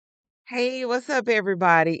Hey, what's up,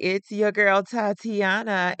 everybody? It's your girl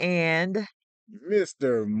Tatiana, and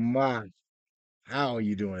Mr. Mike, how are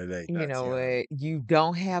you doing today, you know Tatiana? what? You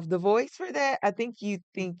don't have the voice for that. I think you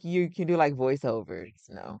can do like voiceovers.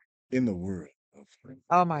 No. In the world of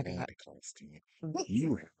Oh my God. broadcasting,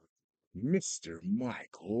 you have Mr.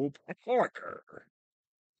 Michael Parker.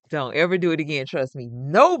 Don't ever do it again. Trust me.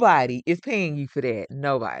 Nobody is paying you for that.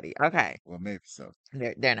 Nobody. Okay. Well, maybe so.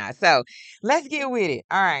 They're not. So let's get with it.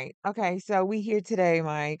 All right. Okay. So we here today,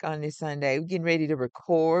 Mike, on this Sunday. We're getting ready to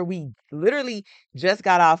record. We literally just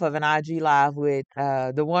got off of an IG live with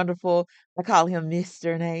the wonderful, I call him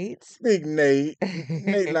Mr. Nate. Big Nate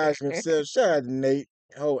Logic himself. Shout out to Nate,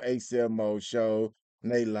 whole ACMO show.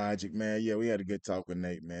 Nate Logic, man. Yeah, we had a good talk with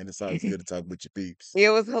Nate, man. It's always good to talk with your peeps. It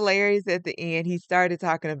was hilarious at the end. He started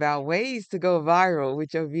talking about ways to go viral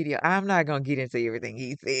with your video. I'm not gonna get into everything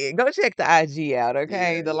he said. Go check the IG out,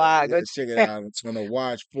 okay? Yeah, The yeah, live. Go yeah. Check it check. out. It's on the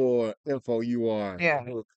Watch for Info UR Yeah.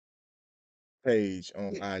 page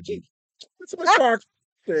on IG. What's my spark?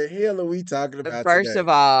 The hell are we talking about First today? of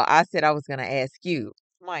all, I said I was gonna ask you,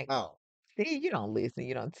 Mike. Oh, See, you don't listen.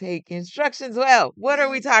 You don't take instructions well. What are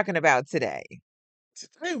we talking about today?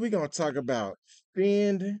 today we're gonna talk about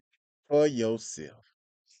fend for yourself.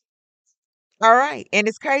 All right. And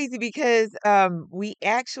it's crazy because we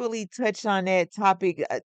actually touched on that topic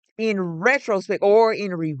in retrospect or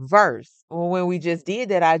in reverse when we just did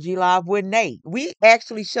that IG live with Nate. We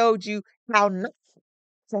actually showed you how not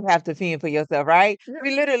to have to fend for yourself, right? Yeah,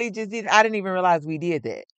 We literally just did. I didn't even realize we did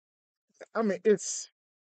that. I mean it's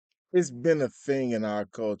been a thing in our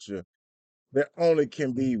culture. There only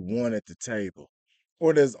can be one at the table,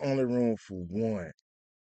 or there's only room for one.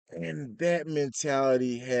 And that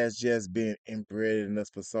mentality has just been inbred in us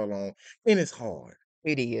for so long, and it's hard.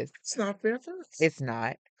 It is. It's not fair for us It's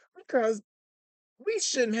not. because we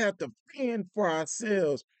shouldn't have to fend for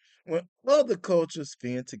ourselves when other cultures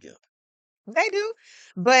fend together. They do.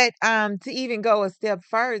 But to even go a step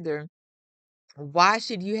further, why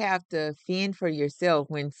should you have to fend for yourself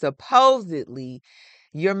when supposedly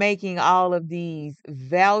you're making all of these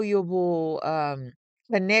valuable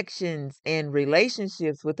connections and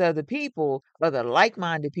relationships with other people, other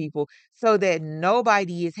like-minded people, so that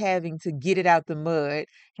nobody is having to get it out the mud,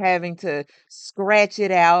 having to scratch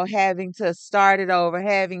it out, having to start it over,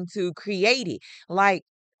 having to create it. Like,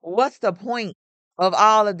 what's the point of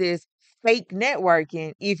all of this fake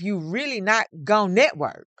networking if you really not gonna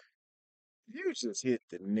network? You just hit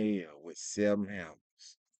the nail with seven hammers.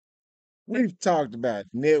 We've talked about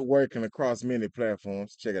networking across many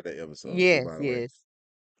platforms. Check out that episode too, Yes, by the way. yes.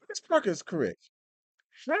 This Parker is correct.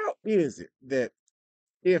 How is it that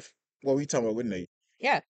if well we talking about with Nate,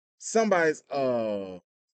 Yeah. somebody's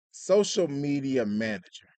social media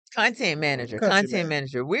manager, Content content manager,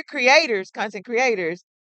 manager. We're creators, content creators.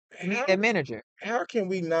 We need how that manager. how can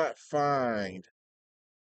we not find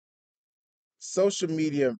social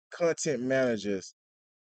media content managers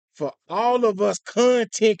for all of us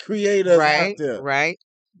content creators out Right, there right.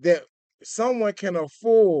 that someone can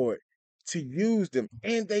afford to use them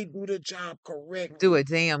and they do the job Do correctly? a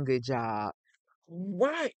damn good job.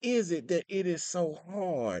 Why is it that it is so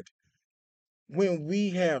hard when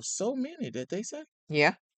we have so many that they say?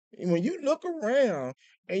 Yeah, And when you look around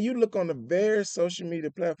and you look on the various social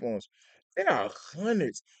media platforms, there are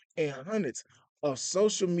hundreds and hundreds of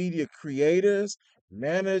social media creators,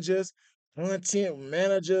 managers, content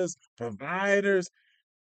managers, providers.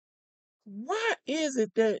 Why is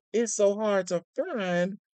it that it's so hard to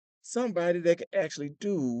find somebody that can actually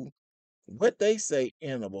do what they say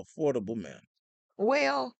in an affordable manner?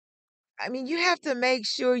 well, I mean, you have to make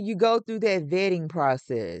sure you go through that vetting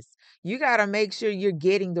process. You got to make sure you're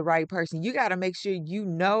getting the right person. You got to make sure you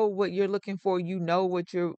know what you're looking for. You know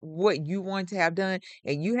what you want to have done,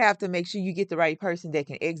 and you have to make sure you get the right person that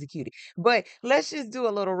can execute it. But let's just do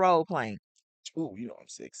a little role playing. Ooh, you know I'm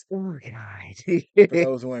sexy. Oh God. For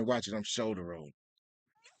those who ain't watching, I'm shoulder rolling.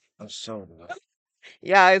 I'm shoulder rolling.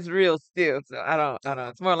 Yeah, it's real stiff. So I don't.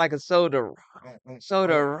 It's more like a shoulder,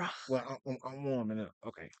 shoulder. I'm warming up.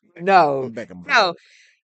 Okay, No, I'm back in my no.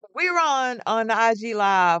 We were on the IG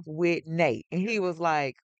live with Nate, and he was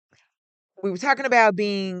like, we were talking about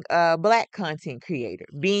being a black content creator,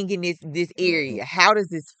 being in this Mhm. area. How does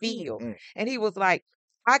this feel? Mm. And he was like,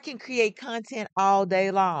 I can create content all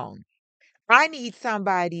day long. I need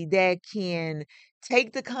somebody that can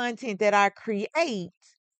take the content that I create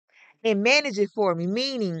and manage it for me,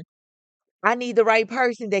 meaning I need the right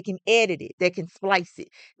person that can edit it, that can splice it,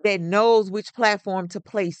 that knows which platform to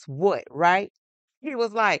place what, right? He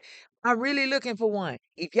was like, I'm really looking for one.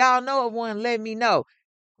 If y'all know of one, let me know.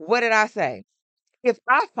 What did I say? If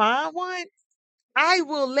I find one, I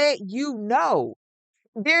will let you know.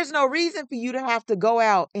 There's no reason for you to have to go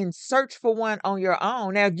out and search for one on your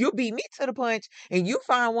own. Now, if you beat me to the punch and you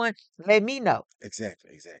find one, let me know.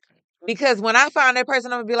 Exactly, exactly. Because when I find that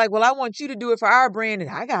person, I'm gonna be like, well, I want you to do it for our brand,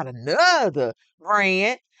 and I got another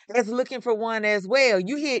brand that's looking for one as well.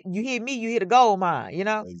 You hit me, you hit a gold mine, you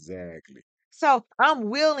know? Exactly. So I'm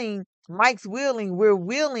willing, Mike's willing, we're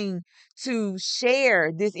willing to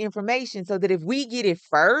share this information so that if we get it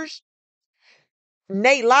first,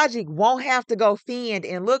 Nate Logic won't have to go fend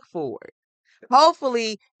and look for it.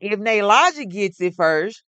 Hopefully, if Nate Logic gets it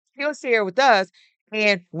first, he'll share with us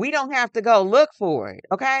and we don't have to go look for it.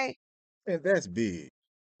 Okay? And that's big.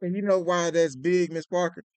 And you know why that's big, Miss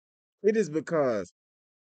Parker? It is because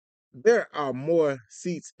there are more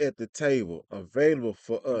seats at the table available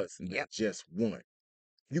for us than Yep. just one.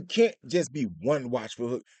 You can't just be one watchful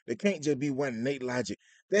hook. There can't just be one Nate Logic.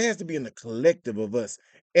 There has to be in a collective of us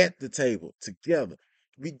at the table together.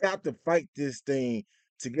 We got to fight this thing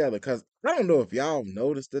together. Cause I don't know if y'all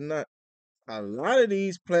noticed or not. A lot of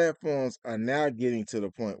these platforms are now getting to the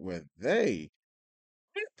point where they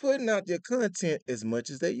ain't putting out their content as much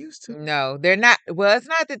as they used to. No, they're not. Well, it's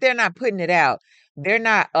not that they're not putting it out. They're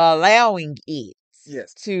not allowing it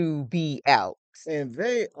Yes. to be out. And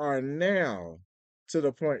they are now to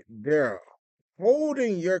the point they're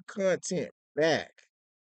holding your content back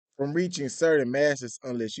from reaching certain masses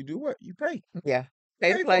unless you do what? You pay. Yeah.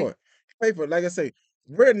 Pay to Pay for play. it. Pay for it. Like I say,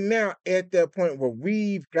 we're now at that point where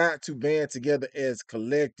we've got to band together as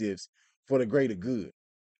collectives for the greater good.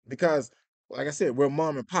 Because, like I said, we're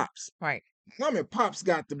mom and pops. Right. Mom and pops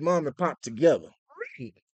got the mom and pop together.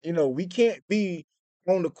 Right. We can't be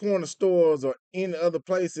on the corner stores or in other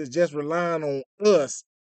places just relying on us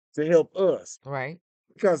to help us Right.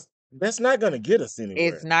 because that's not going to get us anywhere.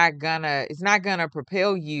 It's not gonna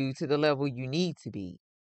propel you to the level you need to be.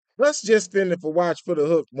 Us just spending for Watch for the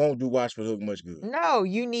Hook won't do Watch for the Hook much good. No,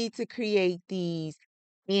 you need to create these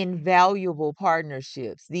invaluable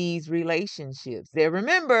partnerships, these relationships. That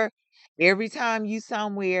remember, every time you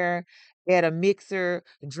somewhere at a mixer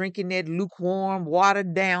drinking that lukewarm,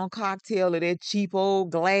 watered down cocktail or that cheap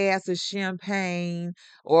old glass of champagne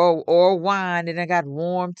or wine and it got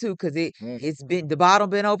warm too, because Mm. it's been the bottle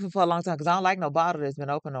been open for a long time. Because I don't like no bottle that's been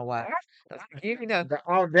open a while. Give me the The the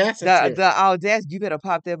audacity. the audacity. You better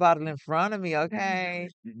pop that bottle in front of me, okay?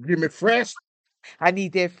 Give me fresh. I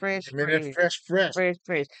need that fresh, Give me that fresh, fresh, fresh. fresh,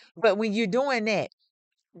 fresh. But when you're doing that,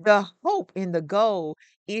 the hope and the goal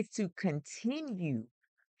is to continue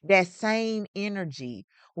that same energy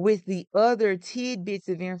with the other tidbits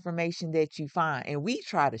of information that you find. And we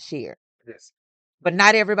try to share, Yes. but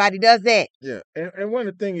not everybody does that. Yeah. And one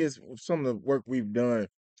of the things is some of the work we've done,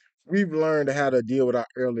 we've learned how to deal with our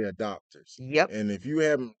early adopters. Yep. And if you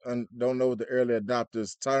don't know what the early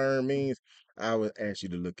adopters term means, I would ask you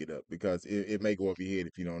to look it up because it may go over your head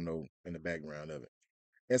if you don't know in the background of it.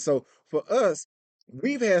 And so for us,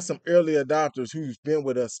 we've had some early adopters who's been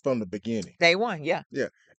with us from the beginning. Day one. Yeah. Yeah.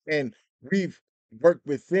 And we've worked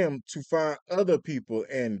with them to find other people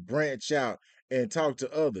and branch out and talk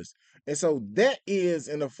to others. And so that is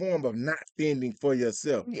in a form of not fending for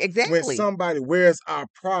yourself. When Exactly. somebody wears our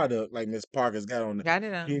product, like Miss Parker's got on the Got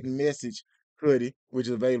it on. hidden message hoodie, which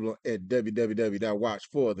is available at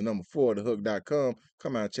www.watch4, the number 4, thehook.com.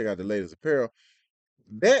 Come out and check out the latest apparel.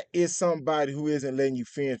 That is somebody who isn't letting you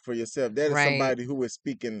fend for yourself. That is Right. somebody who is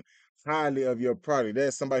speaking highly of your product. That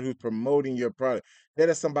is somebody who's promoting your product. That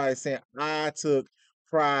is somebody saying, I took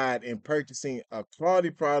pride in purchasing a quality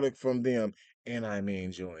product from them and I'm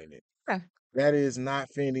enjoying it. Yeah, That is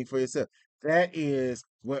not fending for yourself. That is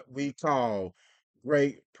what we call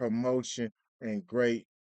great promotion and great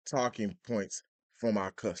talking points from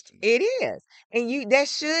our customers. it is. And that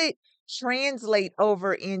should translate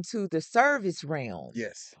over into the service realm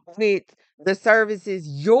Yes. with the services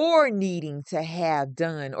you're needing to have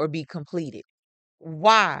done or be completed.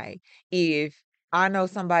 Why? If I know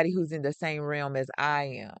somebody who's in the same realm as I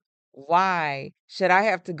am, why should I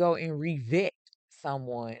have to go and revet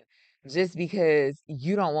someone just because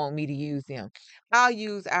you don't want me to use them? I'll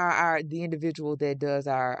use our the individual that does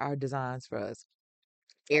our designs for us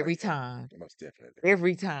Oh, every yeah. time. Most definitely.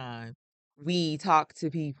 Every time we talk to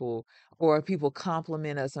people or people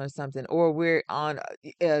compliment us on something or we're on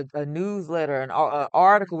a newsletter, an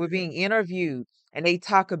article, we're being interviewed and they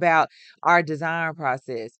talk about our design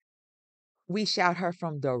process, we shout her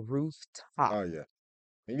from the rooftop. Oh, yeah.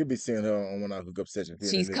 You'll be seeing her on one of our hookup sessions here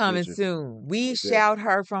in She's the near coming future. soon. We Most definitely. shout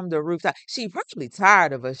her from the rooftop. She probably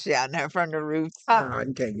tired of us shouting her from the rooftop. Nah,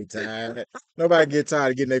 you can't get tired. Nobody get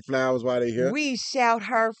tired of getting their flowers while they here. We shout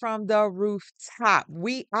her from the rooftop.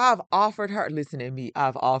 I've offered her, listen to me,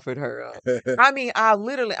 I've offered her up. I mean,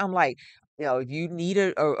 I'm like, if you need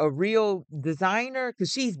a real designer, because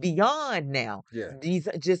she's beyond now. Yeah, These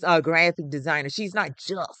just a graphic designer. She's not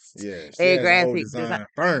just yeah. She a has a whole graphic design. design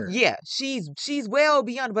firm. Yeah, she's well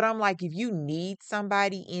beyond. But I'm like, if you need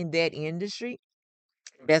somebody in that industry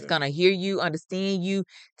Most that's definitely. gonna hear you, understand you,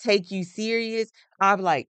 take you serious, I'm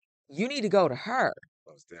like, you need to go to her.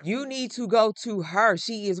 Most definitely. You need to go to her.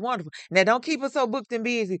 She is wonderful. Now, don't keep her so booked and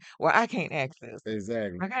busy where I can't access her.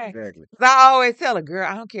 Exactly. Okay? Exactly. 'Cause I always tell her, girl,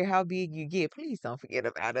 I don't care how big you get. Please don't forget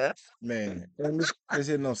about us. Man, and this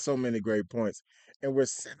hitting on so many great points. And we're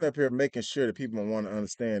sitting up here making sure that people want to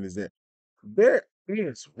understand is that there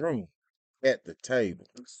is room at the table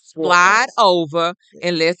for Slide us. over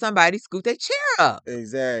and let somebody scoot their chair up.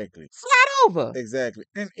 Exactly. Slide over. Exactly.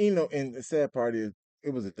 And the sad part is it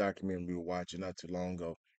was a documentary we were watching not too long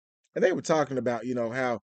ago. And they were talking about,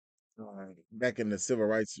 how back in the civil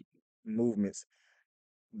rights movements,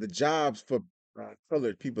 the jobs for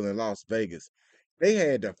colored people in Las Vegas, they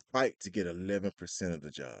had to fight to get 11% of the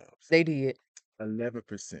jobs. They did.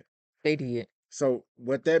 11%. They did. So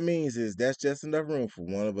what that means is that's just enough room for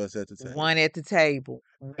one of us at the One table. at the table.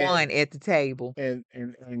 And One at the table.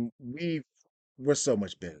 we're so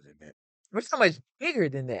much better than that. We're so much bigger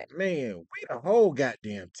than that. Man, we the whole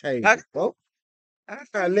goddamn table, Okay. folks. I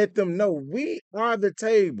Okay. let them know we are the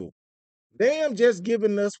table. Them just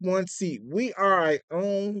giving us one seat. We are our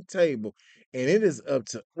own table, and it is up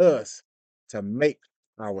to us to make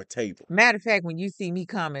our table. Matter of fact, when you see me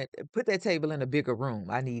comment, put that table in a bigger room.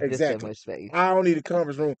 I need just that Exactly. much space. I don't need a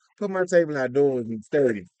conference room. Put my table outdoors and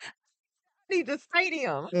sturdy. I need the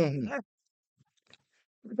stadium. Hmm.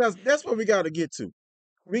 Because that's what we got to get to.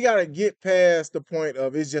 We got to get past the point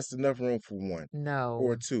of it's just enough room for one or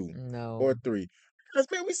No. two or No. three. Because,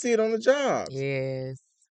 man, we see it on the jobs. Yes.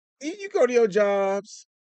 You go to your jobs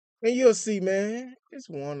and you'll see, man, it's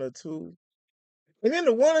one or two. And then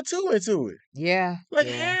the one or two into it. Yeah. Like,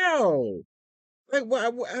 Yeah. how? Like,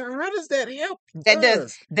 how does that help That does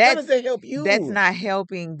us? How does that's that help that's you? not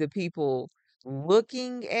helping the people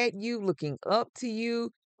looking at you, looking up to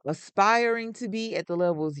you, aspiring to be at the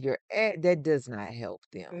levels you're at. That does not help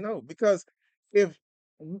them. No, because if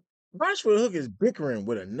Bashford Hook is bickering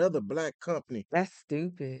with another black company, That's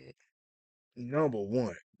stupid. number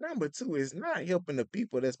one. Number two is not helping the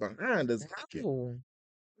people that's behind us looking. No.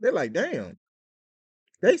 They're like, damn,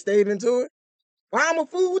 they stayed into it. Why I'm a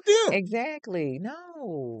fool with them? Exactly.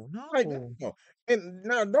 No. Like, No. no. And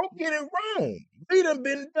now don't get it wrong. We done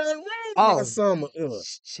been done wrong by Oh, some of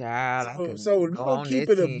us. child, I So, can so we go gonna on keep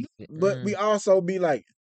that it tangent. but we also be like,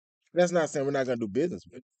 that's not saying we're not gonna do business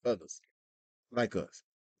with others like us.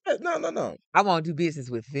 No, no, no. I won't do business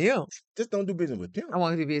with them. Just don't do business with I them.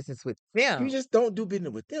 want to do business with You them. just don't do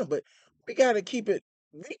business with them. But we gotta keep it.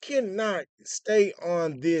 We cannot stay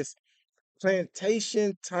on this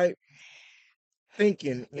plantation type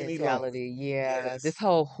thinking any longer. Mentality. Yeah. This Yes.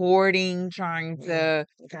 whole hoarding, trying Yeah. to,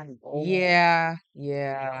 We gotta go. yeah, You know,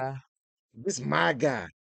 yeah. this my guy.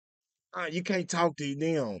 You can't talk to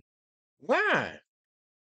them. Why?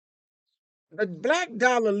 The black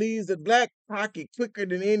dollar leaves the black pocket quicker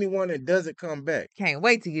than anyone that doesn't come back. Can't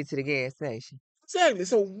wait to get to the gas station. Exactly.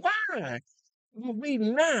 So why would we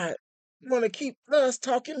not want to keep us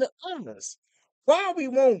talking to us? Why we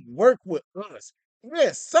won't work with us?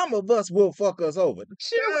 Yes, some of us will fuck us over.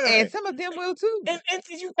 Sure, and God, some of them will too. and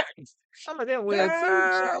you got Some of them will too,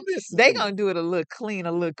 God, child. listen They to me. gonna do it a little clean,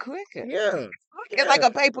 a little quicker. Yeah, It's like yeah,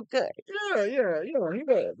 a paper cut.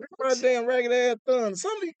 yeah. My damn ragged ass thumb.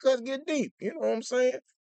 Some of these cuts get deep. You know what I'm saying?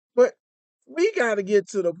 But we got to get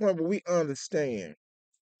to the point where we understand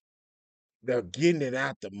the getting it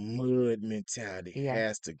out the mud mentality Yeah.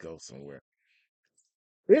 has to go somewhere.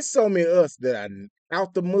 There's so many of us that are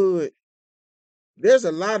out the mud. There's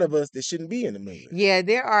a lot of us that shouldn't be in the mud. Yeah,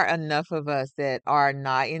 there are enough of us that are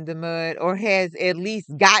not in the mud or has at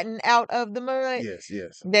least gotten out of the mud Yes,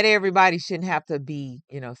 yes. that everybody shouldn't have to be,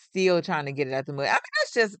 still trying to get it out the mud. I mean,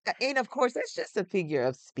 that's just, and of course, that's just a figure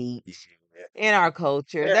of speech Yeah. in our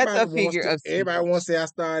culture. That's Everybody a wants figure to. of Everybody wants speech. to say I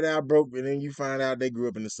started out broke, and then you find out they grew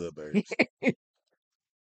up in the suburbs.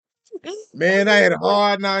 Man, I had a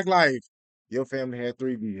hard knock life. Your family had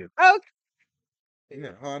 3 kids. Okay.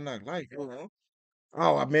 Yeah, hard knock life.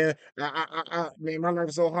 Oh man, man, my life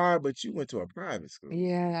was so hard, but you went to a private school.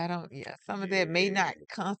 Yeah, I don't, yeah, some of that may Yeah, not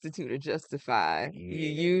constitute or justify you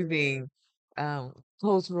yeah. using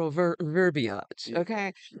cultural verbiage, Yeah.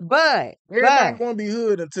 okay? But Everybody want to be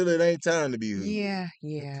hood until it ain't time to be yeah,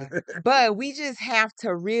 yeah. hood. But we just have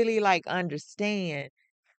to really like understand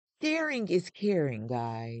sharing is caring,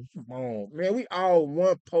 guys. Come on, man. We all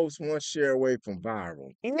one post, one share away from viral.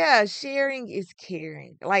 Yeah, sharing is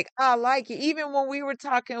caring. Like I like it. Even when we were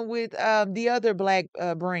talking with the other black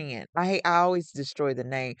brand, I always destroy the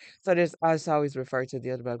name. So there's I just always refer to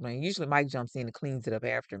the other black brand. Usually Mike jumps in and cleans it up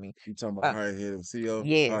after me. You talking about Uh, hard headed CEO,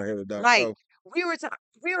 yes. hard headed Dr. Like Co. we were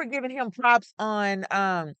we were giving him props on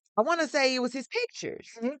I want to say it was his pictures.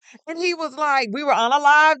 Mhm. And he was like, we were on a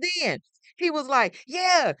live then. He was like,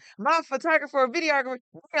 yeah, my photographer or videographer,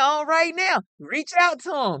 they're on right now. Reach out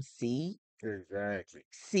to him. Exactly.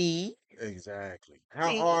 See, Exactly. How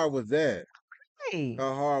see. hard was that? Hey.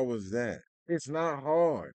 How hard was that? It's not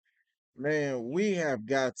hard. Man, we have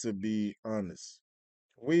got to be honest.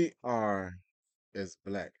 We are, as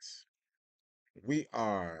blacks, we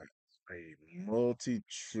are a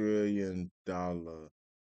multi-trillion dollar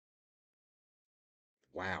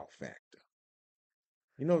wow factor.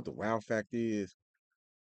 You know what the wow factor is?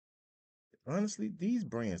 Honestly, these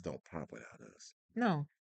brands don't pop without us. No. I'm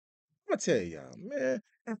gonna tell y'all, man,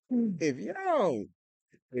 Mm. if y'all,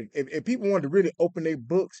 if people wanted to really open their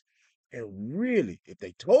books and really, if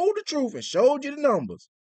they told the truth and showed you the numbers,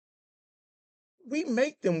 we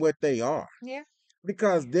make them what they are Yeah.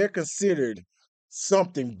 because they're considered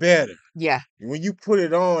something better. Yeah. And when you put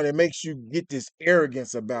it on, it makes you get this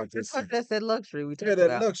arrogance about yourself. That's that luxury we Yeah, talk that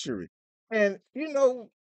about. luxury. And you know,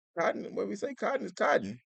 cotton, what we say, cotton is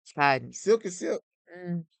cotton, Hiding. silk is silk,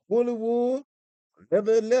 Mm. wool is wool,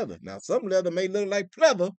 leather is leather. Now, some leather may look like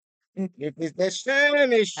pleather if it's that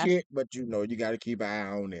shiny shit, but you know, you got to keep an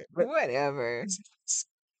eye on it. But Whatever.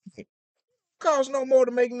 it costs no more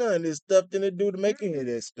to make none of this stuff than it do to make any of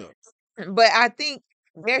that stuff. But I think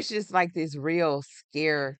there's just like this real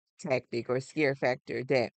scare tactic or scare factor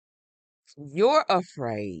that you're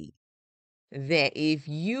afraid that if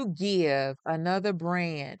you give another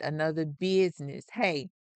brand, another business, hey,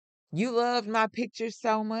 you loved my picture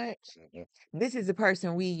so much. Mhm. This is the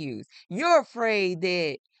person we use. You're afraid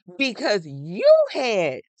that because you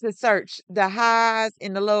had to search the highs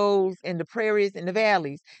and the lows and the prairies and the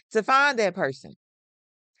valleys to find that person,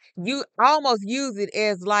 you almost use it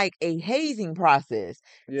as like a hazing process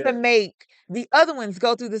to Yeah, make the other ones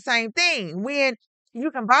go through the same thing when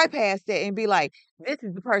you can bypass that and be like, this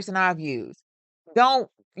is the person I've used. Don't,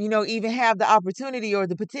 even have the opportunity or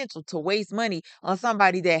the potential to waste money on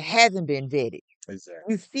somebody that hasn't been vetted. You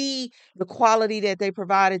exactly. see the quality that they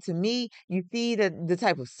provided to me. You see the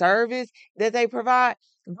type of service that they provide.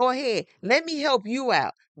 Go ahead. Let me help you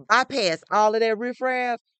out. Bypass all of that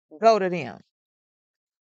riffraff. Go to them.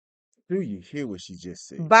 Do you hear what she just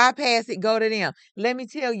said? Bypass it, go to them. Let me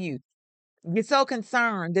tell you, you're so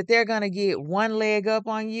concerned that they're going to get one leg up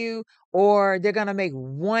on you or they're going to make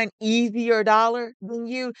one easier dollar than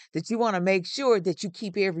you that you want to make sure that you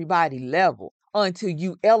keep everybody level until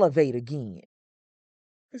you elevate again.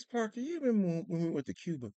 Miss Parker, you remember when we went to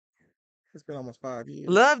Cuba? It's been almost 5 years.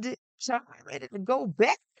 Loved it. Child, ready to go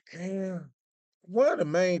back. Man, one of the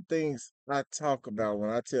main things I talk about when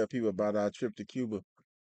I tell people about our trip to Cuba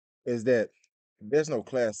is that there's no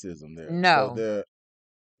classism there. So No. there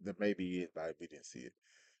maybe is, but we didn't see it.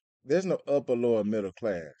 There's no upper lower middle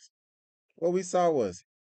class. What we saw was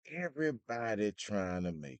everybody trying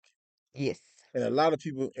to make it. Yes. And a lot of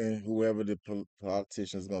people and whoever the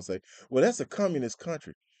politicians gonna say, well, that's a communist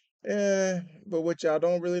country. But what y'all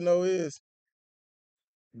don't really know is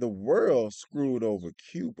the world screwed over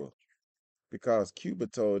Cuba because Cuba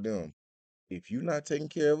told them, if you're not taking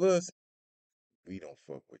care of us, we don't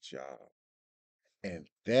fuck with y'all. And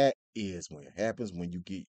that is when it happens when you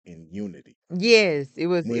get in unity. Yes, it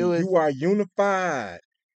When was you are unified,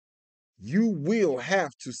 you will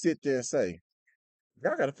have to sit there and say,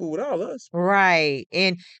 y'all got to fool with all us. right.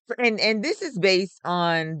 And this is based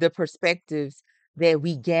on the perspectives that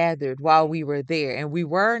we gathered while we were there. And we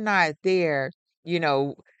were not there, you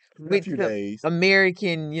know, In a with few the days.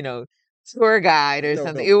 American, tour guide or No,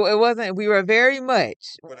 something. no, It wasn't we were very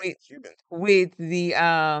much but with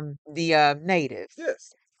Cuban. the natives.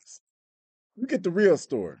 Yes. You get the real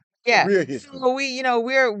story, the Yeah. real history. So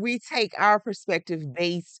we take our perspective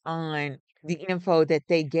based on the info that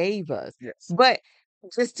they gave us. Yes. But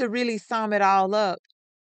just to really sum it all up,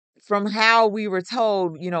 from how we were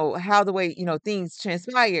told, how the way, things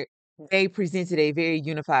transpired, they presented a very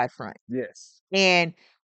unified front. Yes. And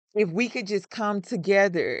if we could just come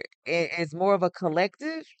together as more of a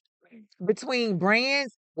collective between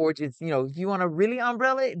brands or just, if you want to really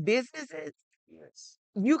umbrella it, businesses, Yes.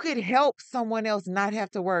 you could help someone else not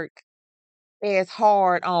have to work as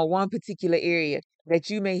hard on one particular area that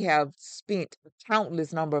you may have spent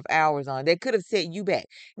countless number of hours on that could have set you back.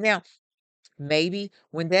 Now, maybe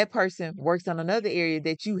when that person works on another area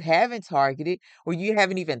that you haven't targeted or you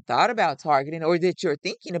haven't even thought about targeting or that you're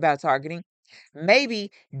thinking about targeting,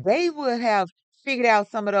 maybe they would have figured out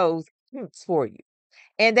some of those hints for you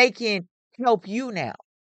and they can help you now.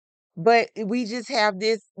 But we just have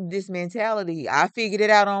this mentality. I figured it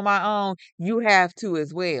out on my own. You have to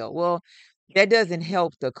as well. Well, that doesn't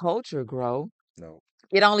help the culture grow. No.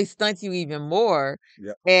 It only stunts you even more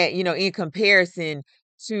Yep. in comparison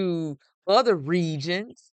to other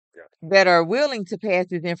regions Yep. that are willing to pass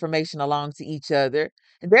this information along to each other.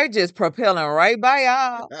 They're just propelling right by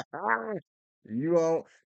y'all. You all,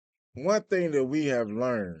 one thing that we have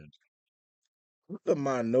learned, the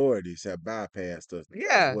minorities have bypassed us. Guess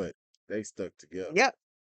Yeah. what? They stuck together. Yep.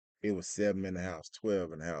 It was 7 in the house,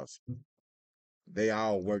 12 in the house. They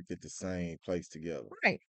all worked at the same place together.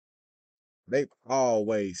 Right. They've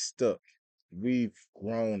always stuck. We've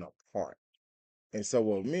grown apart. And so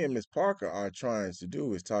what me and Miss Parker are trying to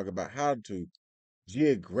do is talk about how to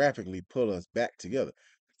geographically pull us back together.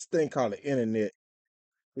 This thing called the internet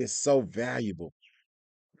is so valuable.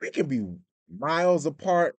 We can be miles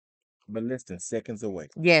apart, but less than seconds away.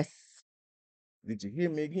 Yes. Did you hear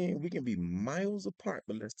me again? We can be miles apart,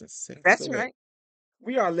 but less than seconds That's away. right.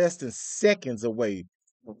 We are less than seconds away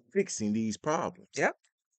from fixing these problems. Yep.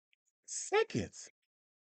 Seconds.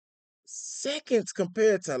 Seconds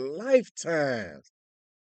compared to lifetimes.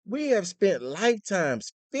 We have spent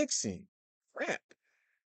lifetimes fixing crap.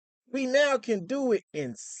 We now can do it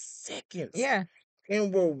in seconds, Yeah.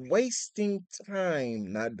 and we're wasting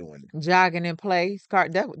time not doing it. Jogging in place.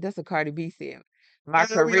 That's a Cardi B said. My Now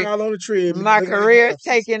we career, all on the treadmill my looking like career's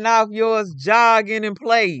hamsters. taking off, yours jogging in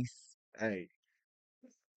place. Hey,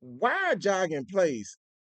 why jog in place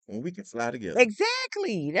when we can fly together?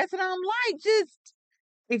 Exactly. That's what I'm like. Just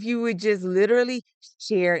if you would just literally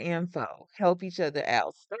share info, help each other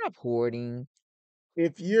out, stop hoarding.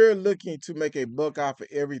 If you're looking to make a buck off of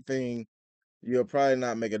everything, you'll probably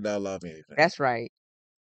not make $1 off anything. That's right.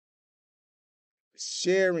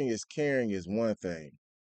 Sharing is caring is one thing,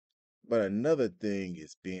 but another thing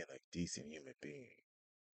is being a decent human being.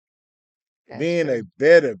 That's Being a true.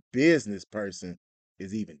 better business person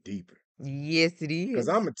is even deeper. Yes, it Because is.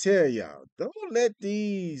 I'm going to tell y'all, don't let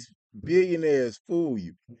these billionaires fool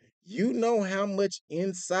you. You know how much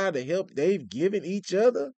insider help they've given each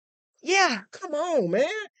other? Yeah. Come on, man.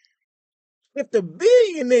 If the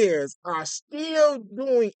billionaires are still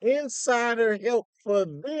doing insider help for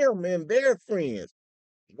them and their friends,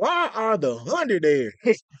 why are the hundredaires,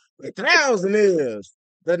 the thousandaires,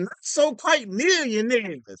 the not so quite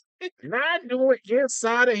millionaires not doing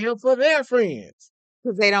insider help for their friends?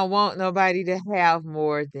 Because they don't want nobody to have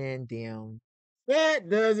more than them. That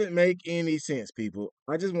doesn't make any sense, people.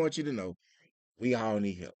 I just want you to know we all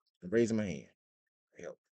need help. I'm raising my hand.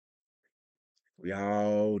 Help. We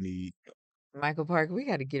all need Michael Parker, we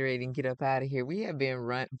got to get ready and get up out of here. We have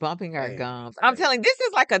been bumping our hey, gums. I'm hey, telling this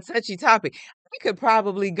is like a touchy topic. We could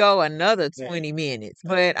probably go another hey, 20 minutes,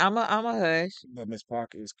 hey. but I'm a hush. But Miss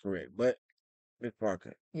Parker is correct. But Miss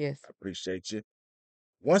Parker, Yes. I appreciate you.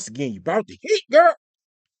 Once again, you brought the heat, girl.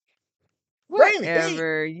 Bring the heat.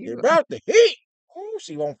 Whatever. You You brought the heat. Oh,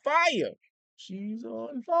 she on fire. She's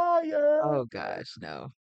on fire. Oh gosh,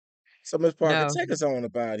 no. So, Miss Parker, No. take us on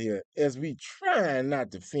about here as we try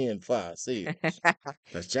not to fend for ourselves.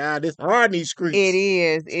 Because, child, it's hard in these It streets.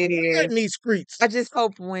 is. It Hard is. in these streets. I just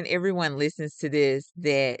hope when everyone listens to this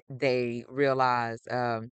that they realize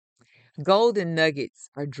golden nuggets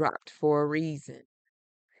are dropped for a reason.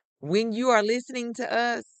 When you are listening to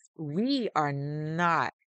us, we are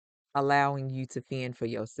not allowing you to fend for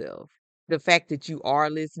yourself. The fact that you are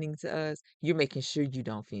listening to us, you're making sure you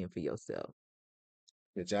don't fend for yourself.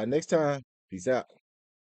 Catch y'all next time. Peace out.